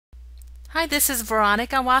Hi, this is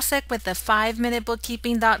Veronica Wasek with the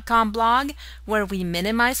 5minutebookkeeping.com blog, where we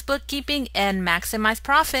minimize bookkeeping and maximize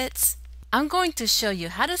profits. I'm going to show you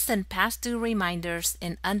how to send past due reminders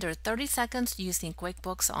in under 30 seconds using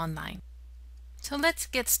QuickBooks Online. So let's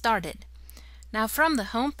get started. Now from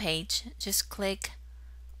the home page, just click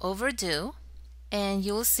Overdue and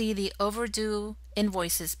you'll see the Overdue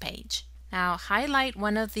Invoices page. Now highlight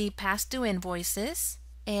one of the past due invoices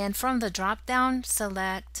and from the drop-down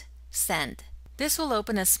select Send. This will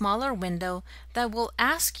open a smaller window that will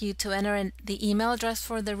ask you to enter in the email address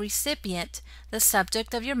for the recipient, the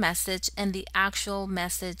subject of your message, and the actual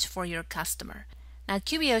message for your customer. Now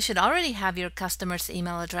QBO should already have your customer's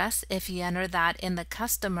email address if you enter that in the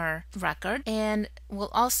customer record, and will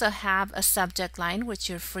also have a subject line which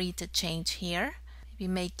you're free to change here. Maybe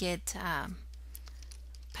make it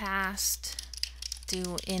past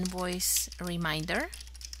due invoice reminder.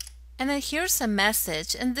 And then here's a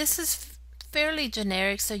message, and this is fairly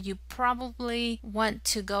generic, so you probably want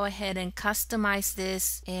to go ahead and customize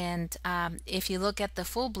this. And if you look at the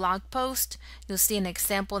full blog post, you'll see an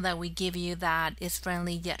example that we give you that is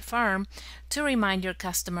friendly yet firm to remind your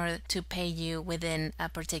customer to pay you within a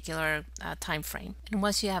particular time frame. And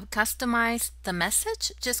once you have customized the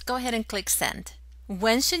message, just go ahead and click Send.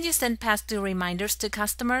 When should you send past due reminders to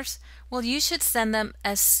customers? Well, you should send them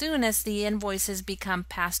as soon as the invoices become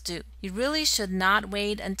past due. You really should not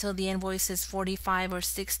wait until the invoice is 45 or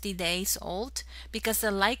 60 days old, because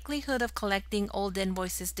the likelihood of collecting old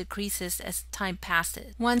invoices decreases as time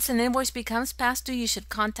passes. Once an invoice becomes past due, you should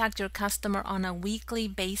contact your customer on a weekly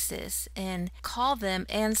basis and call them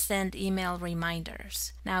and send email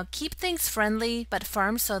reminders. Now, keep things friendly but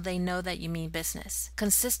firm so they know that you mean business.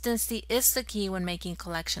 Consistency is the key when making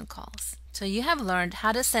collection calls. So you have learned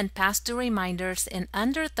how to send past due reminders in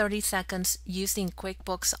under 30 seconds using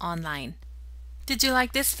QuickBooks Online. Did you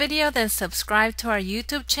like this video? Then subscribe to our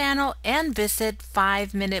YouTube channel and visit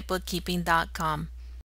 5minutebookkeeping.com.